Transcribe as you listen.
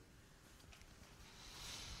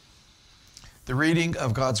The reading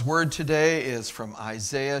of God's Word today is from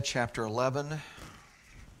Isaiah chapter 11,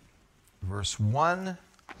 verse 1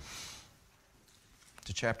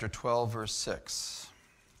 to chapter 12, verse 6.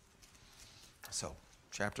 So,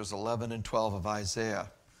 chapters 11 and 12 of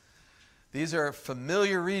Isaiah. These are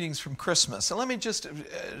familiar readings from Christmas. And let me just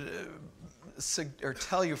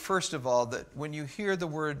tell you, first of all, that when you hear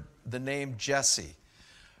the name Jesse,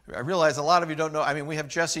 I realize a lot of you don't know. We have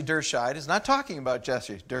Jesse Dershide. He's not talking about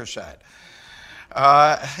Jesse Dershide.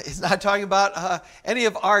 He's not talking about any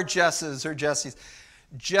of our Jesses or Jessies.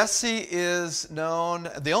 Jesse is known,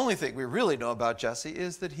 the only thing we really know about Jesse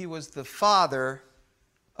is that he was the father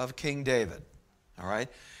of King David. All right?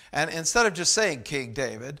 And instead of just saying King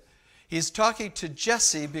David, he's talking to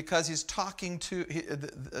Jesse because he's talking to,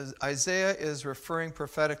 Isaiah is referring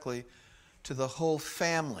prophetically to the whole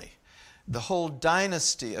family, the whole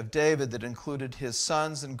dynasty of David that included his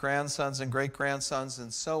sons and grandsons and great-grandsons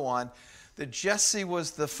and so on, that Jesse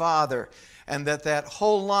was the father, and that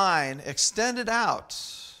whole line extended out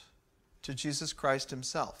to Jesus Christ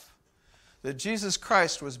himself. That Jesus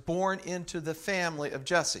Christ was born into the family of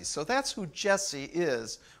Jesse. So that's who Jesse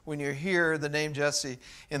is when you hear the name Jesse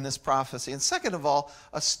in this prophecy. And second of all,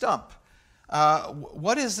 a stump.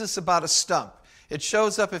 What is this about a stump? It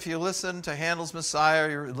shows up if you listen to Handel's Messiah,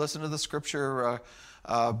 you listen to the scripture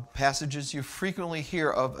passages, you frequently hear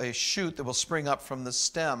of a shoot that will spring up from the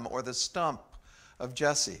stem or the stump of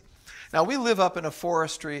Jesse. Now, we live up in a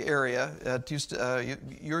forestry area.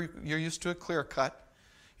 You're used to a clear cut.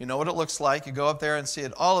 You know what it looks like. You go up there and see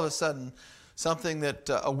it. All of a sudden, something that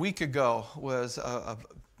a week ago was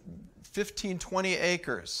 15, 20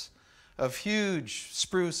 acres of huge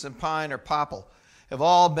spruce and pine or popple have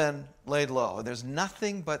all been laid low. There's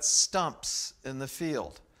nothing but stumps in the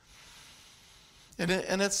field.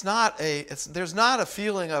 And there's not a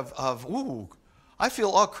feeling of ooh, I feel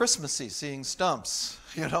all Christmassy seeing stumps,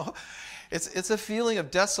 you know. It's a feeling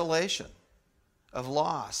of desolation, of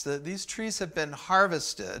loss. These trees have been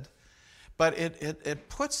harvested, but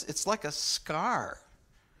it's like a scar.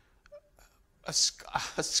 A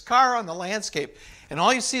scar on the landscape. And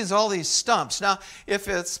all you see is all these stumps. Now, if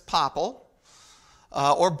it's popple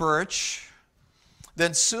or birch,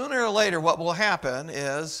 then sooner or later what will happen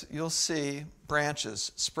is you'll see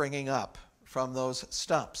branches springing up from those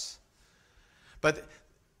stumps. But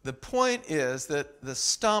the point is that the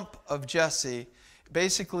stump of Jesse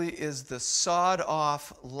basically is the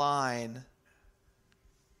sawed-off line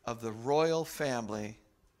of the royal family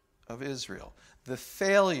of Israel. The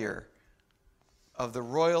failure of the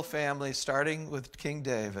royal family, starting with King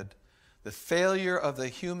David, the failure of the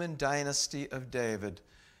human dynasty of David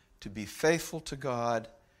to be faithful to God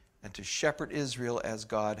and to shepherd Israel as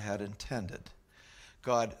God had intended.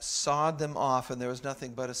 God sawed them off, and there was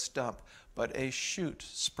nothing but a stump, but a shoot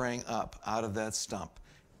sprang up out of that stump.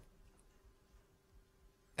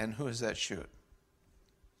 And who is that shoot?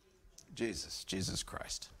 Jesus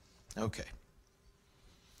Christ. Okay.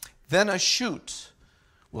 Then a shoot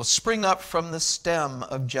will spring up from the stem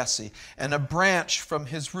of Jesse, and a branch from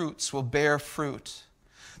his roots will bear fruit.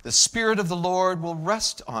 The Spirit of the Lord will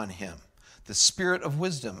rest on him, the Spirit of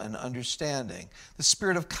wisdom and understanding, the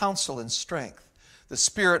Spirit of counsel and strength, the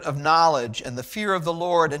Spirit of knowledge and the fear of the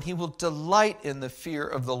Lord, and he will delight in the fear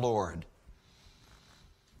of the Lord.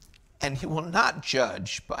 And he will not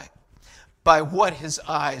judge by what his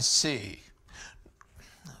eyes see,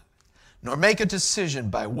 nor make a decision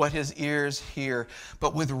by what his ears hear,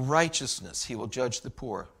 but with righteousness he will judge the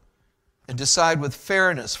poor, and decide with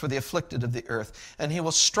fairness for the afflicted of the earth. And he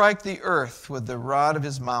will strike the earth with the rod of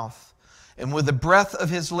his mouth, and with the breath of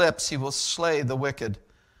his lips he will slay the wicked.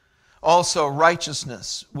 Also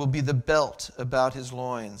righteousness will be the belt about his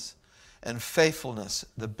loins, and faithfulness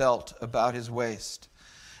the belt about his waist.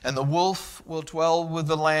 And the wolf will dwell with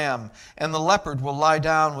the lamb, and the leopard will lie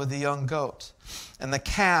down with the young goat, and the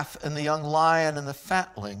calf and the young lion and the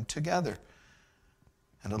fatling together,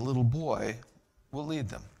 and a little boy will lead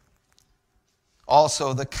them.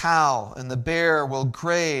 Also the cow and the bear will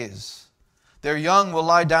graze. Their young will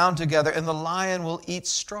lie down together, and the lion will eat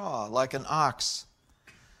straw like an ox.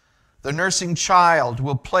 The nursing child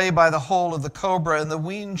will play by the hole of the cobra, and the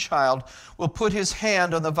weaned child will put his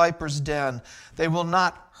hand on the viper's den. They will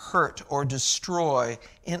not hurt or destroy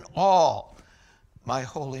in all my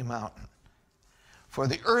holy mountain. For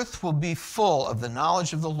the earth will be full of the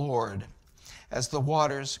knowledge of the Lord as the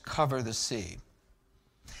waters cover the sea.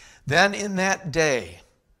 Then in that day,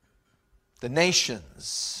 the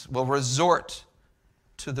nations will resort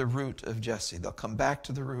to the root of Jesse. They'll come back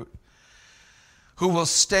to the root. Who will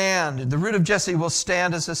stand, the root of Jesse will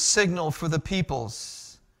stand as a signal for the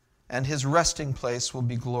peoples, and his resting place will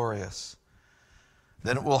be glorious.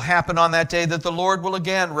 Then it will happen on that day that the Lord will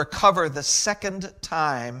again recover the second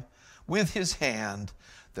time with his hand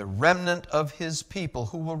the remnant of his people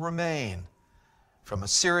who will remain from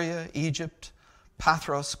Assyria, Egypt,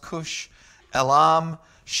 Pathros, Cush, Elam,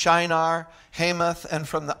 Shinar, Hamath, and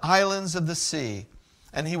from the islands of the sea.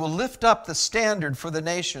 And he will lift up the standard for the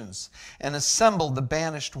nations and assemble the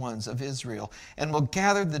banished ones of Israel, and will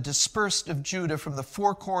gather the dispersed of Judah from the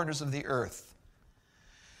four corners of the earth.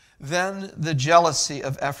 Then the jealousy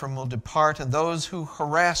of Ephraim will depart, and those who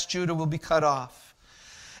harass Judah will be cut off.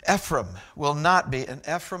 Ephraim will not be, and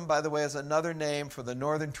Ephraim, by the way, is another name for the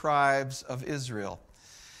northern tribes of Israel.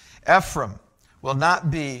 Ephraim will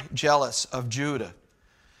not be jealous of Judah,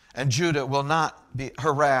 and Judah will not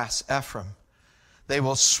harass Ephraim. They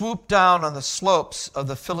will swoop down on the slopes of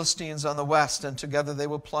the Philistines on the west, and together they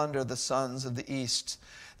will plunder the sons of the east.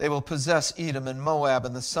 They will possess Edom and Moab,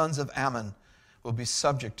 and the sons of Ammon will be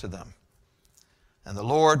subject to them. And the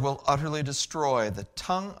Lord will utterly destroy the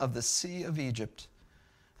tongue of the sea of Egypt,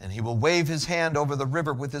 and he will wave his hand over the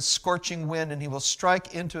river with his scorching wind, and he will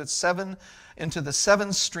strike into the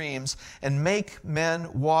seven streams, and make men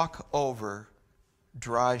walk over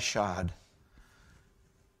dry shod.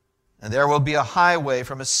 And there will be a highway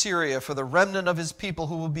from Assyria for the remnant of his people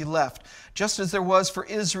who will be left, just as there was for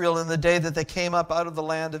Israel in the day that they came up out of the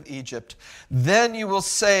land of Egypt. Then you will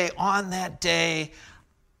say, on that day,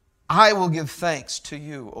 I will give thanks to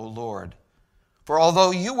you, O Lord. For although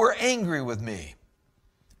you were angry with me,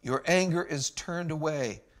 your anger is turned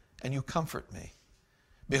away, and you comfort me.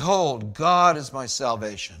 Behold, God is my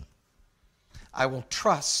salvation. I will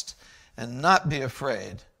trust and not be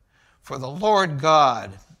afraid, for the Lord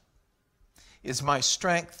God is my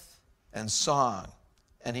strength and song,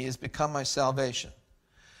 and he has become my salvation.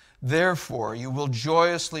 Therefore, you will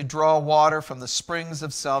joyously draw water from the springs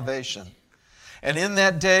of salvation. And in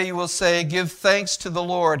that day you will say, give thanks to the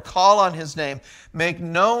Lord, call on his name, make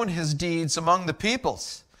known his deeds among the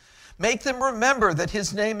peoples. Make them remember that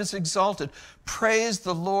his name is exalted. Praise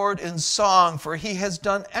the Lord in song, for he has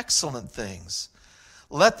done excellent things.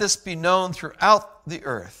 Let this be known throughout the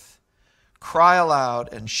earth. Cry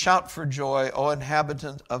aloud and shout for joy, O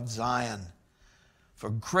inhabitant of Zion. For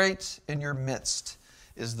great in your midst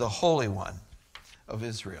is the Holy One of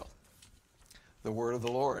Israel. The word of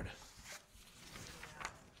the Lord.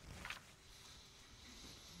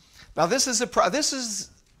 Now this is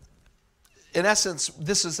in essence,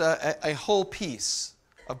 this is a whole piece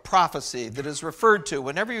of prophecy that is referred to.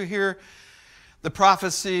 Whenever you hear the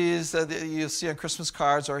prophecies that you see on Christmas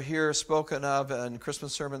cards or hear spoken of in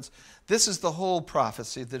Christmas sermons, this is the whole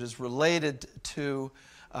prophecy that is related to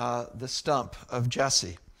the stump of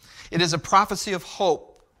Jesse. It is a prophecy of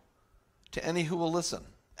hope to any who will listen.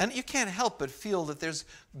 And you can't help but feel that there's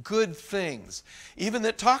good things. Even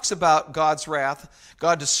that talks about God's wrath,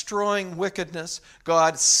 God destroying wickedness,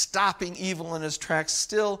 God stopping evil in his tracks.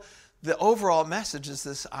 Still, the overall message is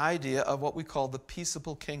this idea of what we call the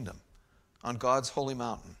peaceable kingdom on God's holy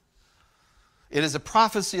mountain. It is a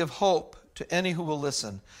prophecy of hope to any who will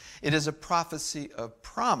listen. It is a prophecy of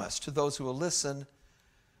promise to those who will listen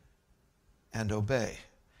and obey,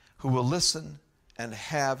 who will listen and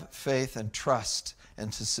have faith and trust,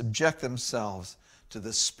 and to subject themselves to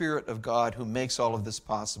the Spirit of God who makes all of this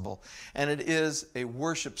possible. And it is a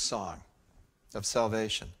worship song of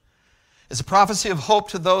salvation. It's a prophecy of hope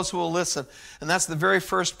to those who will listen. And that's the very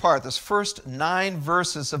first part, this first 9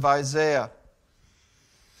 verses of Isaiah.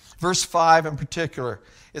 Verse 5 in particular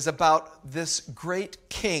is about this great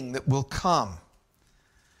king that will come.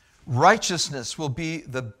 Righteousness will be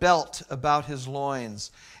the belt about his loins,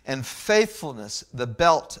 and faithfulness the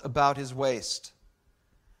belt about his waist.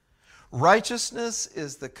 Righteousness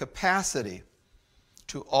is the capacity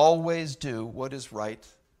to always do what is right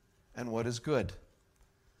and what is good,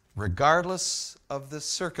 regardless of the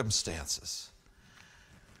circumstances.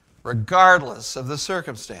 Regardless of the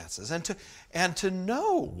circumstances. And to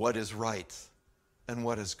know what is right and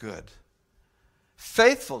what is good.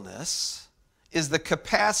 Faithfulness is the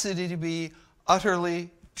capacity to be utterly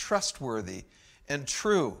trustworthy and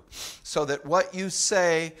true, so that what you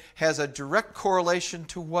say has a direct correlation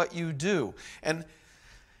to what you do. And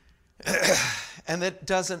it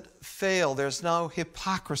doesn't fail. There's no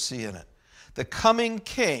hypocrisy in it. The coming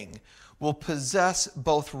king will possess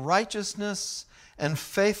both righteousness and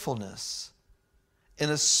faithfulness in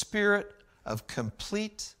a spirit of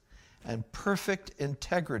complete and perfect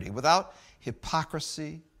integrity, without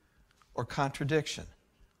hypocrisy or contradiction.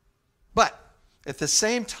 But at the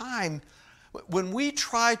same time, when we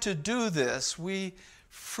try to do this, we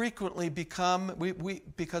frequently become,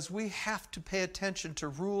 because we have to pay attention to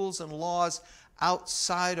rules and laws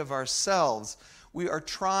outside of ourselves. We are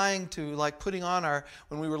trying to, like putting on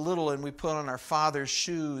when we were little and we put on our father's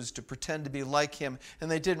shoes to pretend to be like him,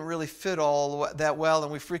 and they didn't really fit all that well,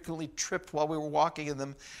 and we frequently tripped while we were walking in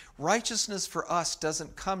them. Righteousness for us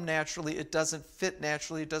doesn't come naturally, it doesn't fit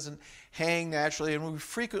naturally, it doesn't hang naturally, and we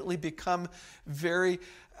frequently become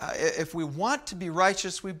if we want to be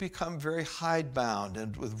righteous, we become very hidebound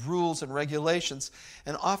and with rules and regulations.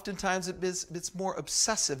 And oftentimes it's more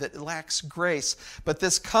obsessive. It lacks grace. But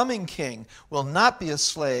this coming king will not be a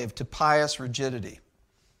slave to pious rigidity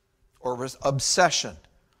or obsession,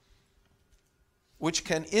 which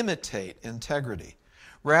can imitate integrity.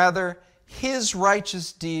 Rather, his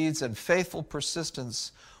righteous deeds and faithful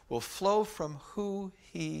persistence will flow from who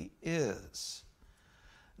he is.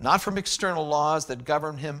 Not from external laws that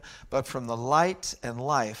govern him, but from the light and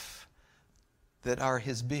life that are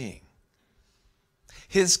his being.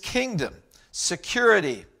 His kingdom,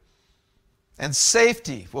 security, and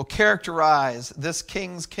safety will characterize this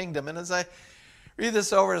king's kingdom. And as I read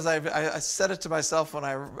this over, as I said it to myself when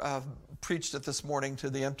I preached it this morning to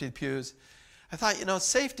the empty pews, I thought,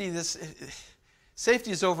 safety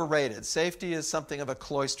is overrated. Safety is something of a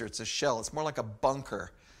cloister. It's a shell. It's more like a bunker.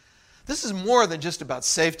 This is more than just about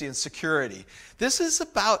safety and security. This is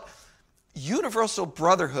about universal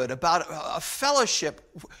brotherhood, about a fellowship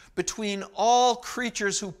between all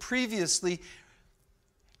creatures who previously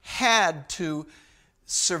had to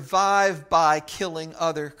survive by killing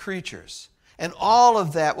other creatures. And all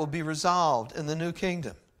of that will be resolved in the new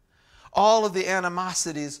kingdom. All of the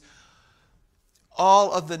animosities,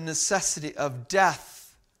 all of the necessity of death,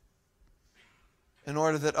 in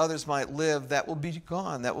order that others might live, that will be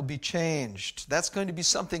gone, that will be changed. That's going to be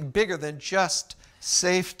something bigger than just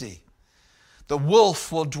safety. The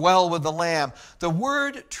wolf will dwell with the lamb. The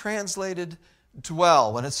word translated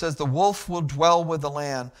dwell, when it says the wolf will dwell with the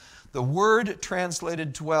lamb, the word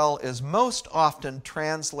translated dwell is most often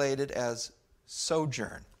translated as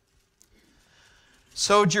sojourn.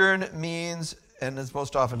 Sojourn means, and is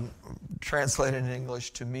most often translated in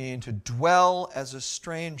English to mean to dwell as a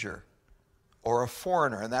stranger or a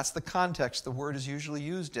foreigner, and that's the context the word is usually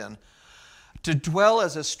used in. To dwell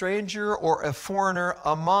as a stranger or a foreigner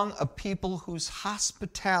among a people whose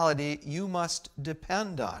hospitality you must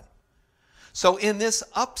depend on. So in this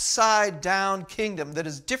upside-down kingdom that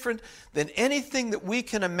is different than anything that we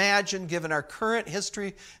can imagine given our current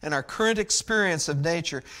history and our current experience of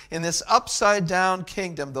nature, in this upside-down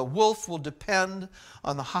kingdom, the wolf will depend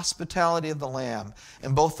on the hospitality of the lamb,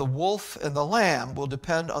 and both the wolf and the lamb will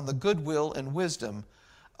depend on the goodwill and wisdom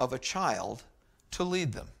of a child to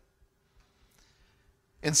lead them.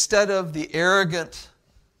 Instead of the arrogant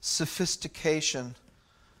sophistication,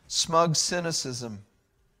 smug cynicism,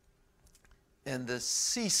 and the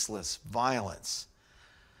ceaseless violence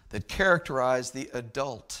that characterize the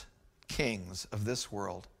adult kings of this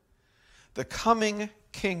world, the coming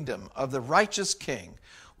kingdom of the righteous king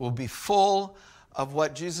will be full of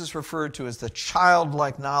what Jesus referred to as the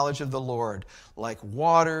childlike knowledge of the Lord, like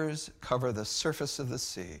waters cover the surface of the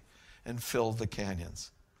sea and fill the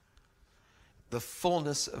canyons. The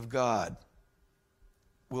fullness of God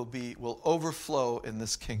will overflow in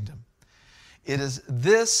this kingdom. It is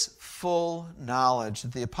this full knowledge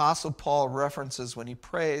that the Apostle Paul references when he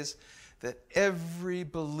prays that every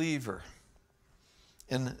believer,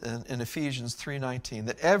 in Ephesians 3:19,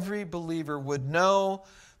 that every believer would know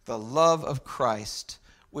the love of Christ,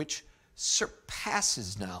 which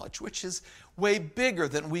surpasses knowledge, which is way bigger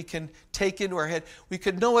than we can take into our head. We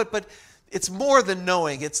could know it, but it's more than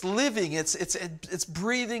knowing. It's living. It's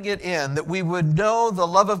breathing it in, that we would know the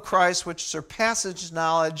love of Christ, which surpasses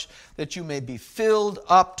knowledge, that you may be filled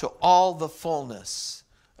up to all the fullness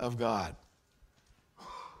of God.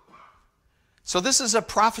 So this is a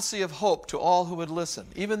prophecy of hope to all who would listen,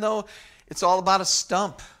 even though it's all about a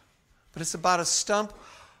stump. But it's about a stump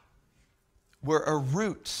where a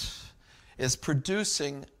root is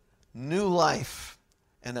producing new life,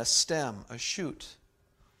 and a stem, a shoot.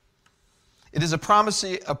 It is a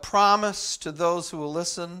promise to those who will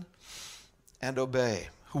listen and obey,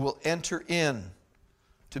 who will enter in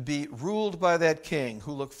to be ruled by that king,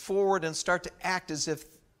 who look forward and start to act as if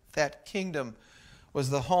that kingdom was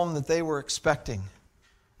the home that they were expecting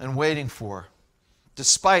and waiting for,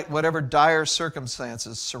 despite whatever dire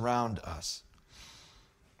circumstances surround us.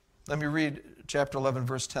 Let me read chapter 11,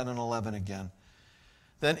 verse 10 and 11 again.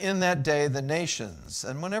 Then in that day the nations,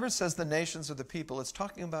 and whenever it says the nations or the people, it's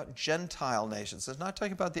talking about Gentile nations. It's not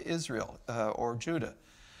talking about the Israel or Judah.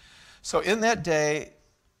 So in that day,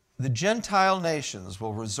 the Gentile nations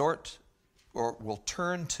will resort or will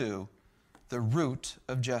turn to the root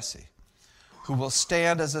of Jesse, who will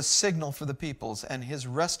stand as a signal for the peoples, and his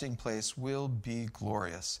resting place will be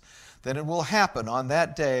glorious. Then it will happen on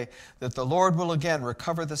that day that the Lord will again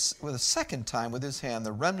recover this with a second time with his hand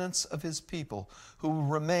the remnants of his people who will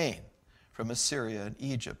remain from Assyria and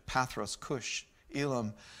Egypt, Pathros, Cush,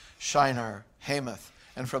 Elam, Shinar, Hamath,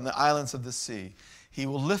 and from the islands of the sea. He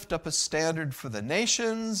will lift up a standard for the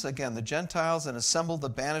nations, again the Gentiles, and assemble the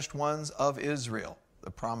banished ones of Israel,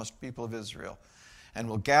 the promised people of Israel, and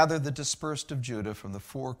will gather the dispersed of Judah from the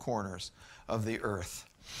four corners of the earth.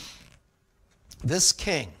 This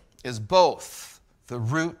king is both the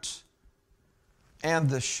root and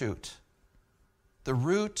the shoot, the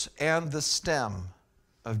root and the stem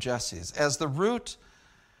of Jesse's. As the root,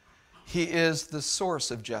 he is the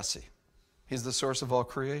source of Jesse. He's the source of all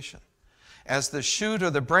creation. As the shoot or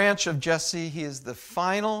the branch of Jesse, he is the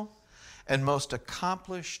final and most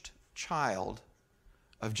accomplished child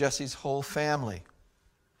of Jesse's whole family.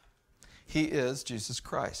 He is Jesus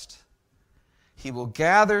Christ. He will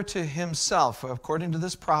gather to himself, according to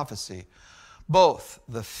this prophecy, both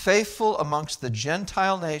the faithful amongst the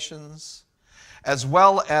Gentile nations as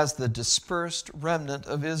well as the dispersed remnant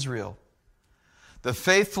of Israel. The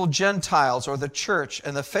faithful Gentiles, or the church,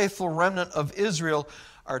 and the faithful remnant of Israel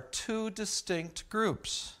are two distinct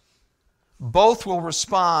groups. Both will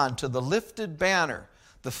respond to the lifted banner,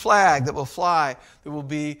 the flag that will fly, that will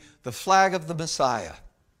be the flag of the Messiah.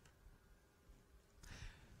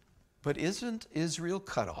 But isn't Israel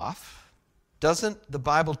cut off? Doesn't the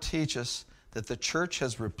Bible teach us that the church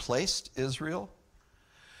has replaced Israel?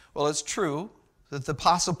 Well, it's true that the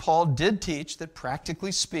Apostle Paul did teach that,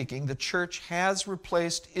 practically speaking, the church has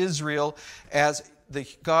replaced Israel as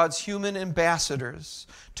God's human ambassadors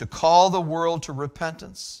to call the world to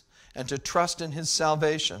repentance and to trust in his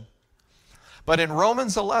salvation. But in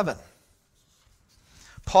Romans 11,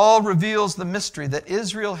 Paul reveals the mystery that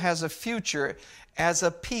Israel has a future as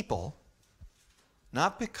a people,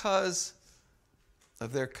 not because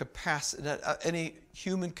of their capacity, any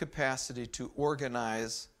human capacity to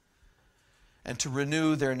organize and to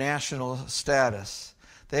renew their national status.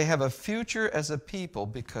 They have a future as a people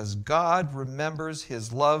because God remembers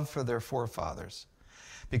his love for their forefathers,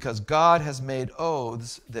 because God has made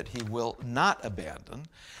oaths that he will not abandon,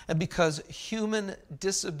 and because human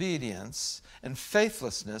disobedience and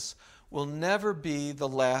faithlessness will never be the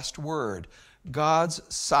last word. God's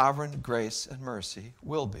sovereign grace and mercy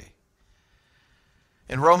will be.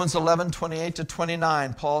 In Romans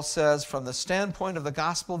 11:28-29, Paul says, from the standpoint of the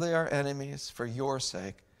gospel, they are enemies for your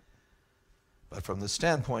sake. But from the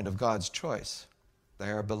standpoint of God's choice,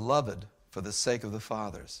 they are beloved for the sake of the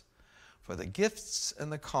fathers. For the gifts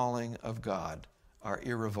and the calling of God are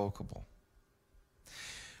irrevocable.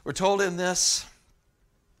 We're told in this,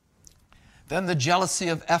 then the jealousy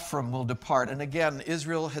of Ephraim will depart. And again,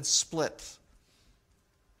 Israel had split.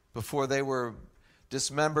 Before they were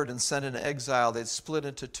dismembered and sent into exile, they'd split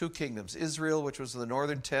into two kingdoms. Israel, which was the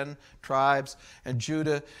northern 10 tribes, and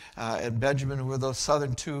Judah and Benjamin, who were those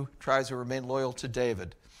southern 2 tribes who remained loyal to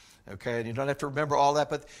David. Okay, and you don't have to remember all that,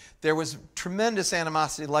 but there was tremendous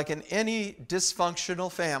animosity, like in any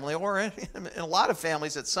dysfunctional family, or in a lot of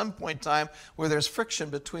families at some point in time where there's friction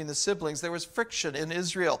between the siblings. There was friction in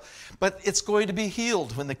Israel, but it's going to be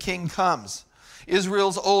healed when the king comes.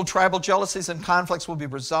 Israel's old tribal jealousies and conflicts will be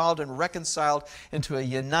resolved and reconciled into a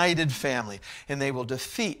united family, and they will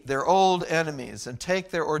defeat their old enemies and take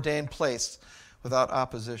their ordained place without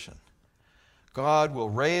opposition. God will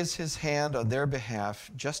raise his hand on their behalf,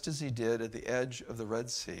 just as he did at the edge of the Red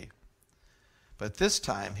Sea. But this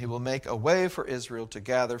time he will make a way for Israel to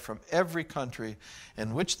gather from every country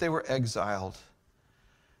in which they were exiled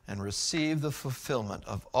and receive the fulfillment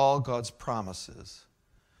of all God's promises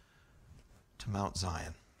to Mount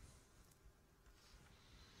Zion.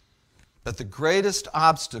 But the greatest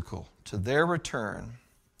obstacle to their return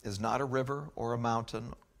is not a river or a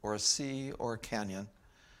mountain or a sea or a canyon.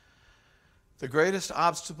 The greatest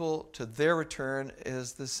obstacle to their return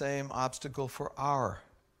is the same obstacle for our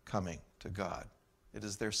coming to God. It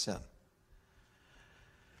is their sin.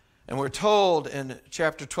 And we're told in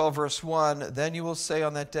chapter 12, verse 1, then you will say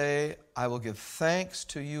on that day, I will give thanks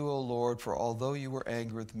to you, O Lord, for although you were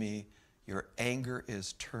angry with me, your anger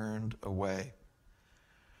is turned away.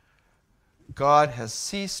 God has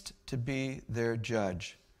ceased to be their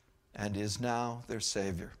judge and is now their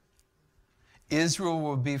Savior. Israel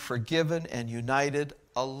will be forgiven and united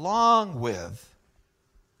along with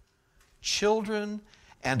children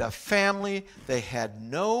and a family they had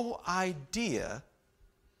no idea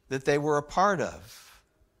that they were a part of.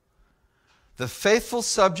 The faithful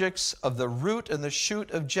subjects of the root and the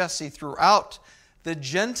shoot of Jesse throughout the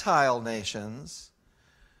Gentile nations,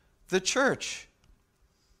 the church.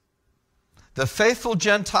 The faithful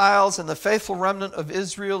Gentiles and the faithful remnant of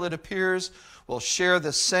Israel, it appears, will share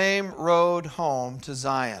the same road home to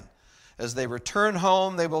Zion. As they return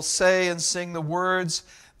home, they will say and sing the words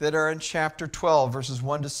that are in chapter 12, verses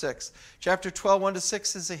 1 to 6. Chapter 12, 1 to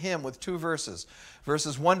 6 is a hymn with 2 verses.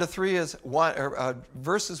 Verses 1 to 3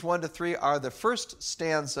 are the first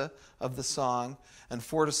stanza of the song, and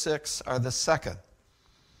 4 to 6 are the second.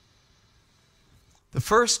 The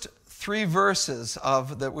first 3 verses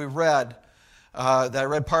that we read, that I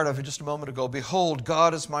read part of just a moment ago, "Behold,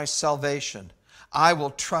 God is my salvation. I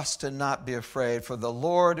will trust and not be afraid, for the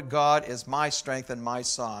Lord God is my strength and my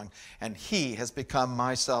song, and He has become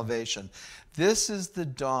my salvation." This is the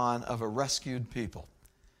dawn of a rescued people,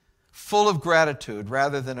 full of gratitude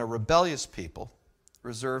rather than a rebellious people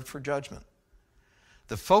reserved for judgment.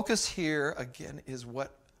 The focus here, again, is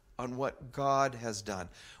on what God has done.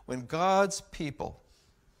 When God's people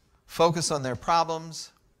focus on their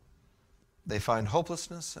problems, they find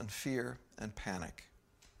hopelessness and fear and panic.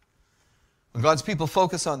 When God's people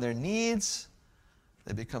focus on their needs,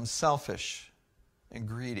 they become selfish and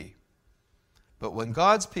greedy. But when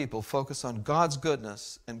God's people focus on God's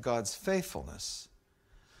goodness and God's faithfulness,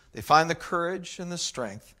 they find the courage and the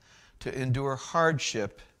strength to endure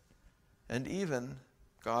hardship and even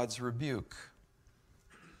God's rebuke.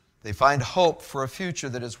 They find hope for a future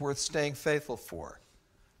that is worth staying faithful for,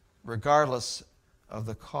 regardless of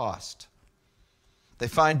the cost. They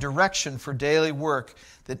find direction for daily work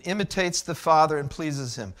that imitates the Father and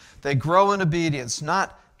pleases Him. They grow in obedience,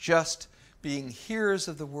 not just being hearers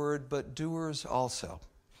of the word, but doers also.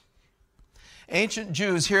 Ancient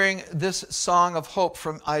Jews, hearing this song of hope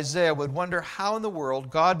from Isaiah, would wonder how in the world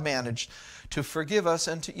God managed to forgive us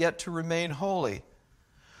and yet to remain holy.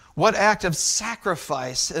 What act of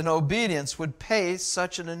sacrifice and obedience would pay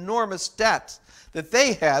such an enormous debt that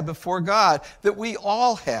they had before God, that we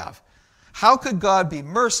all have? How could God be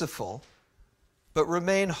merciful but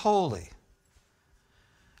remain holy?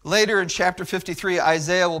 Later in chapter 53,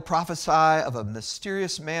 Isaiah will prophesy of a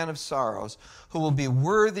mysterious man of sorrows who will be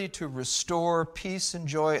worthy to restore peace and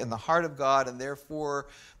joy in the heart of God, and therefore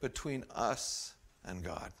between us and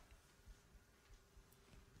God.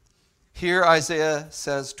 Here Isaiah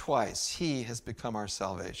says twice, He has become our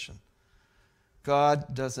salvation.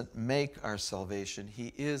 God doesn't make our salvation.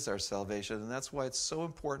 He is our salvation. And that's why it's so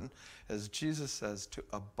important, as Jesus says, to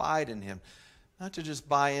abide in Him. Not to just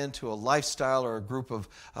buy into a lifestyle or a group of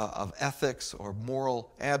ethics or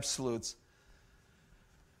moral absolutes,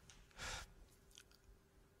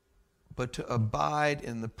 but to abide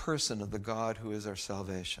in the person of the God who is our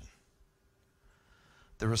salvation.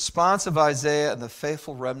 The response of Isaiah and the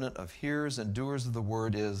faithful remnant of hearers and doers of the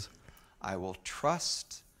word is, I will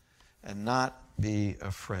trust and not be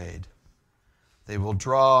afraid. They will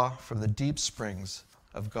draw from the deep springs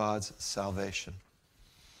of God's salvation.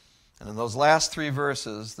 And in those last 3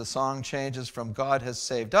 verses, the song changes from God has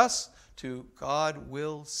saved us to God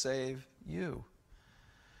will save you.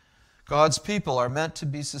 God's people are meant to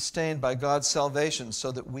be sustained by God's salvation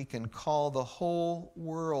so that we can call the whole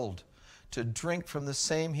world to drink from the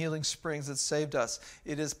same healing springs that saved us.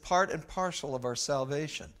 It is part and parcel of our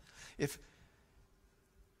salvation. If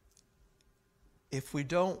we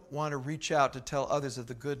don't want to reach out to tell others of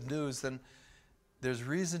the good news, then there's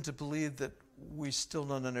reason to believe that we still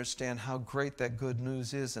don't understand how great that good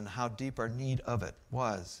news is and how deep our need of it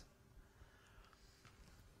was.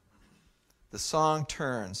 The song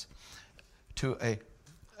turns to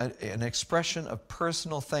an expression of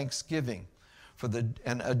personal thanksgiving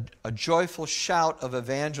and a joyful shout of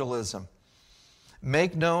evangelism.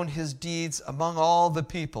 Make known His deeds among all the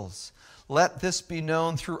peoples. Let this be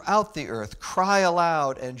known throughout the earth. Cry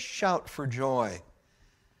aloud and shout for joy.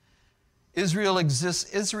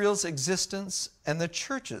 Israel's existence and the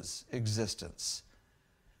church's existence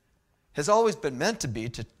has always been meant to be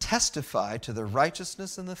to testify to the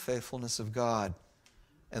righteousness and the faithfulness of God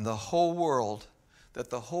and the whole world, that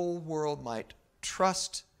the whole world might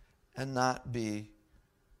trust and not be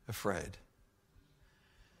afraid.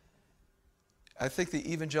 I think the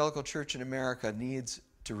evangelical church in America needs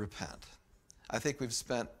to repent. I think we've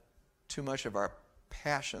spent too much of our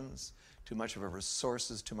passions, too much of our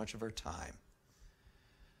resources, too much of our time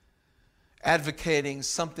advocating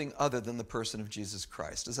something other than the person of Jesus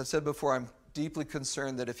Christ. As I've said before, I'm deeply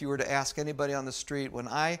concerned that if you were to ask anybody on the street, when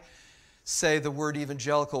I say the word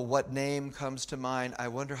evangelical, what name comes to mind, I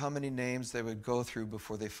wonder how many names they would go through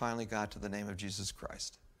before they finally got to the name of Jesus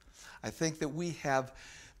Christ. I think that we have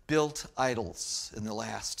built idols in the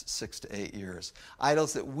last 6 to 8 years.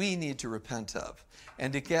 Idols that we need to repent of.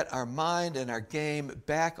 And to get our mind and our game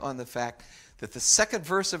back on the fact that the second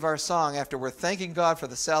verse of our song, after we're thanking God for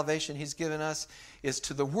the salvation He's given us, is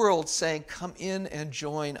to the world saying, come in and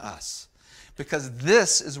join us. Because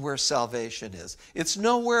this is where salvation is. It's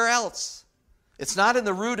nowhere else. It's not in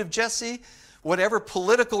the root of Jesse, whatever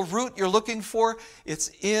political root you're looking for.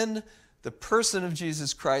 It's in the person of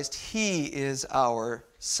Jesus Christ. He is our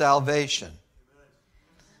salvation.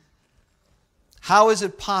 How is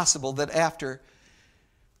it possible that after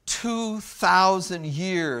 2,000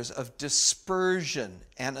 years of dispersion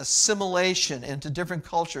and assimilation into different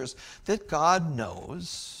cultures, that God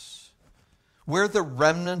knows where the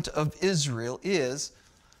remnant of Israel is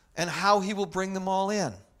and how He will bring them all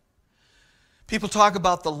in? People talk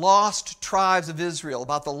about the lost tribes of Israel,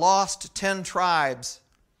 about the lost 10 tribes.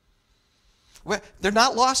 Well, they're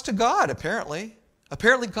not lost to God, apparently.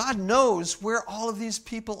 Apparently, God knows where all of these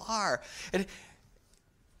people are. And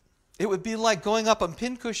it would be like going up on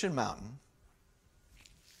Pincushion Mountain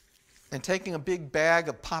and taking a big bag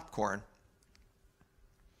of popcorn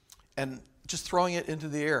and just throwing it into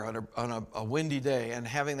the air on a windy day and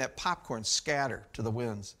having that popcorn scatter to the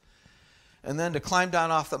winds. And then to climb down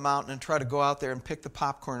off the mountain and try to go out there and pick the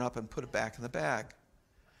popcorn up and put it back in the bag.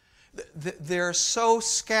 They're so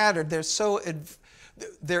scattered,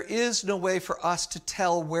 there is no way for us to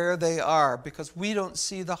tell where they are because we don't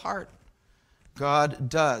see the heart. God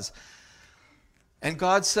does. And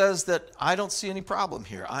God says that I don't see any problem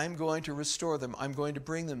here. I'm going to restore them. I'm going to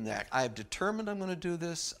bring them back. I have determined I'm going to do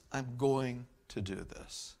this. I'm going to do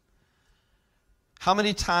this. How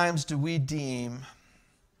many times do we deem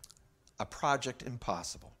a project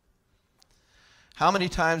impossible? How many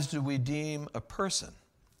times do we deem a person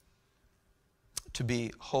to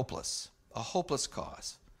be hopeless, a hopeless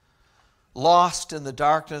cause, lost in the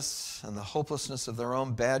darkness and the hopelessness of their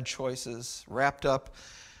own bad choices, wrapped up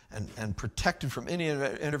and protected from any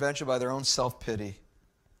intervention by their own self-pity?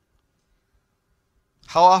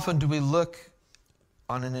 How often do we look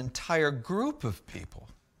on an entire group of people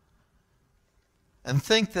and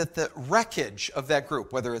think that the wreckage of that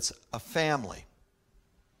group, whether it's a family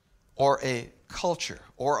or a culture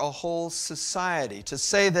or a whole society, to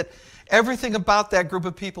say that everything about that group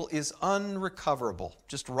of people is unrecoverable,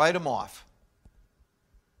 just write them off?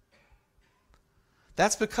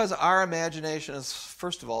 That's because our imagination is,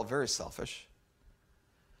 first of all, very selfish.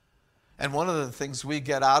 And one of the things we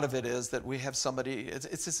get out of it is that we have somebody,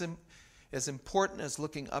 it's as important as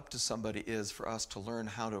looking up to somebody is for us to learn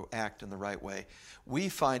how to act in the right way. We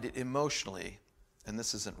find it emotionally, and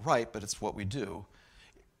this isn't right, but it's what we do,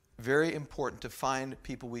 very important to find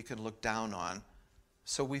people we can look down on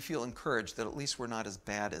so we feel encouraged that at least we're not as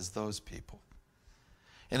bad as those people.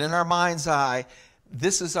 And in our mind's eye,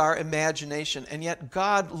 this is our imagination, and yet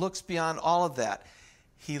God looks beyond all of that.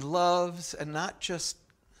 He loves, and not just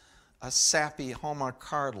a sappy Hallmark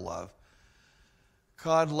card love.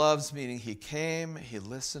 God loves, meaning He came, He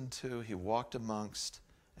listened to, He walked amongst,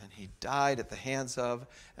 and He died at the hands of,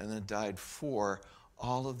 and then died for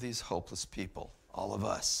all of these hopeless people, all of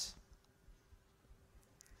us.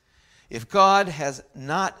 If God has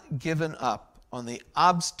not given up on the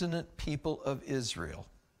obstinate people of Israel,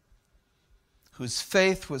 whose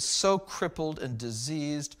faith was so crippled and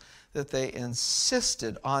diseased that they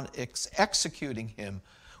insisted on executing Him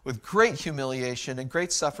with great humiliation and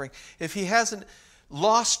great suffering, if He hasn't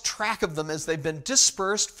lost track of them as they've been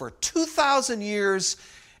dispersed for 2,000 years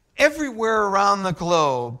everywhere around the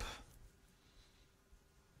globe,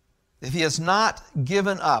 if He has not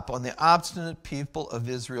given up on the obstinate people of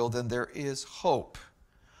Israel, then there is hope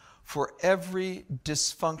for every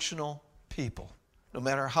dysfunctional people, no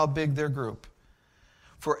matter how big their group,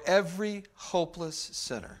 for every hopeless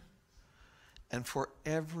sinner, and for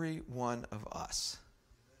every one of us.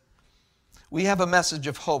 We have a message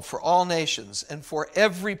of hope for all nations and for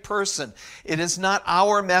every person. It is not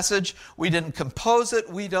our message. We didn't compose it.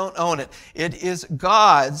 We don't own it. It is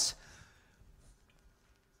God's.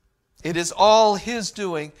 It is all His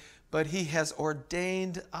doing, but He has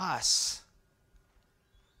ordained us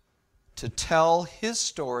to tell His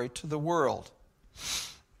story to the world.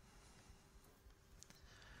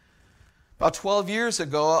 About 12 years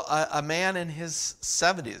ago, a man in his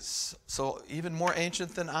 70s, so even more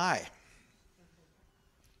ancient than I,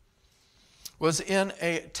 was in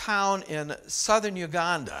a town in southern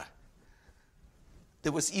Uganda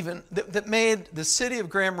that made the city of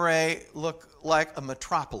Grand Marais look like a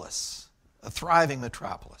metropolis, a thriving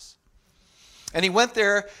metropolis. And he went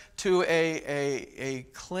there to a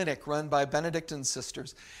clinic run by Benedictine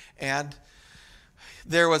sisters, and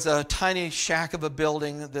There was a tiny shack of a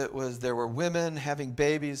building there were women having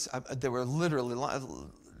babies. They were literally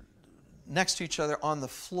next to each other on the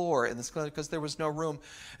floor in this clinic because there was no room.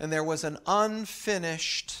 And there was an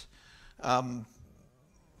unfinished birthing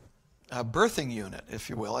unit, if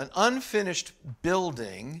you will, an unfinished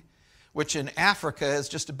building, which in Africa is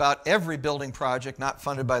just about every building project not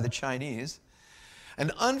funded by the Chinese.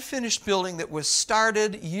 An unfinished building that was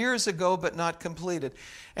started years ago but not completed.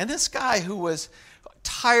 And this guy who was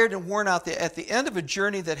tired and worn out at the end of a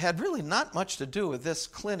journey that had really not much to do with this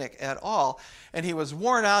clinic at all, and he was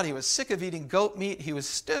worn out, he was sick of eating goat meat, he was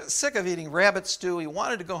sick of eating rabbit stew, he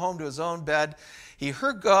wanted to go home to his own bed. He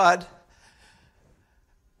heard God.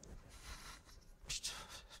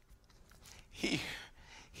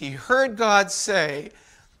 He heard God say,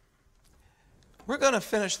 we're going to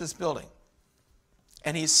finish this building.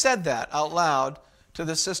 And he said that out loud to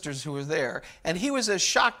the sisters who were there. And he was as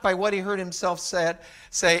shocked by what he heard himself say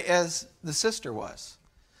as the sister was.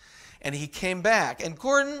 And he came back. And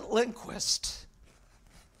Gordon Lindquist,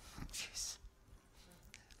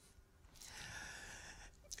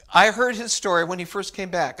 I heard his story when he first came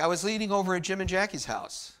back. I was eating over at Jim and Jackie's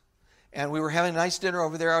house. And we were having a nice dinner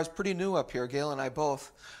over there. I was pretty new up here, Gail and I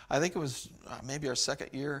both. I think it was maybe our second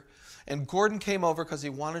year. And Gordon came over because he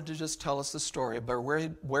wanted to just tell us the story about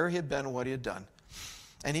where he had been and what he had done.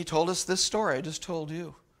 And he told us this story I just told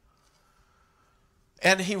you.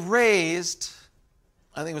 And he raised,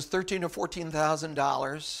 I think it was $13,000 or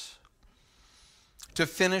 $14,000 to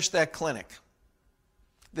finish that clinic.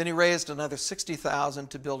 Then he raised another $60,000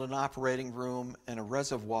 to build an operating room and a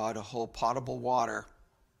reservoir to hold potable water.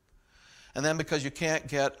 And then because you can't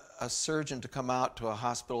get a surgeon to come out to a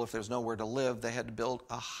hospital if there's nowhere to live, they had to build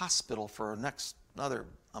a hospital for another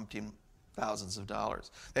umpteen thousands of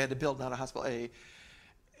dollars. They had to build, not a hospital,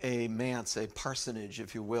 a manse, a parsonage,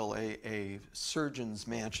 if you will, a surgeon's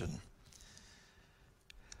mansion.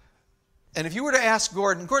 And if you were to ask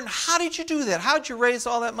Gordon, how did you do that? How did you raise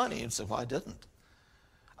all that money? He'd say, well, I didn't.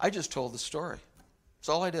 I just told the story. That's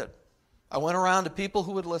all I did. I went around to people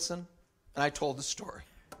who would listen, and I told the story.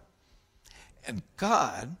 And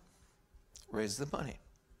God raised the money.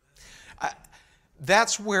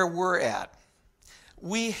 That's where we're at.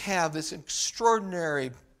 We have this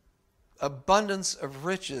extraordinary abundance of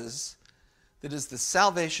riches that is the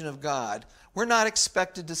salvation of God. We're not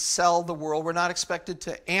expected to sell the world. We're not expected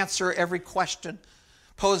to answer every question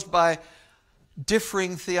posed by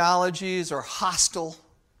differing theologies or hostile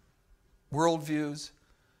worldviews.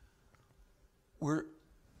 We're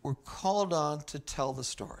called on to tell the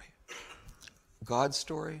story. God's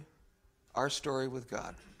story, our story with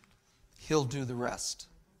God. He'll do the rest.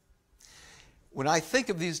 When I think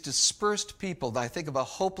of these dispersed people, I think of a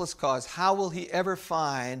hopeless cause. How will he ever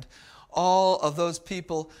find all of those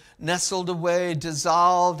people nestled away,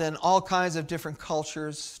 dissolved in all kinds of different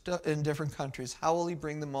cultures, in different countries? How will he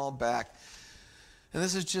bring them all back? And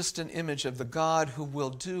this is just an image of the God who will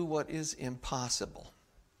do what is impossible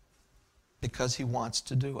because he wants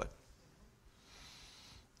to do it.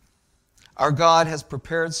 Our God has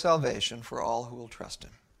prepared salvation for all who will trust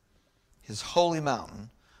him. His holy mountain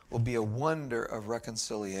will be a wonder of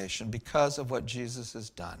reconciliation because of what Jesus has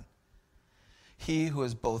done. He who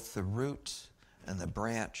is both the root and the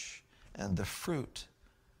branch and the fruit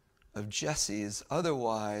of Jesse's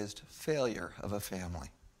otherwise failure of a family.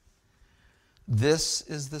 This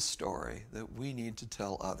is the story that we need to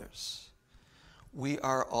tell others. We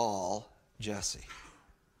are all Jesse.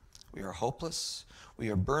 We are hopeless. We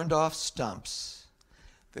are burned off stumps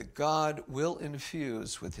that God will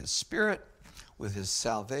infuse with his Spirit, with his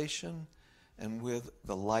salvation, and with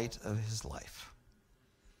the light of his life.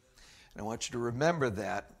 And I want you to remember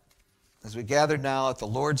that as we gather now at the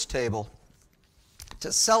Lord's table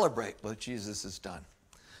to celebrate what Jesus has done,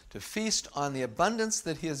 to feast on the abundance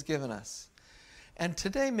that he has given us. And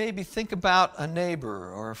today maybe think about a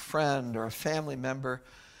neighbor or a friend or a family member,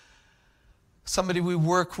 somebody we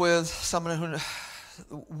work with, someone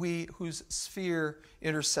whose sphere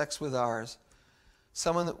intersects with ours,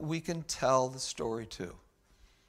 someone that we can tell the story to.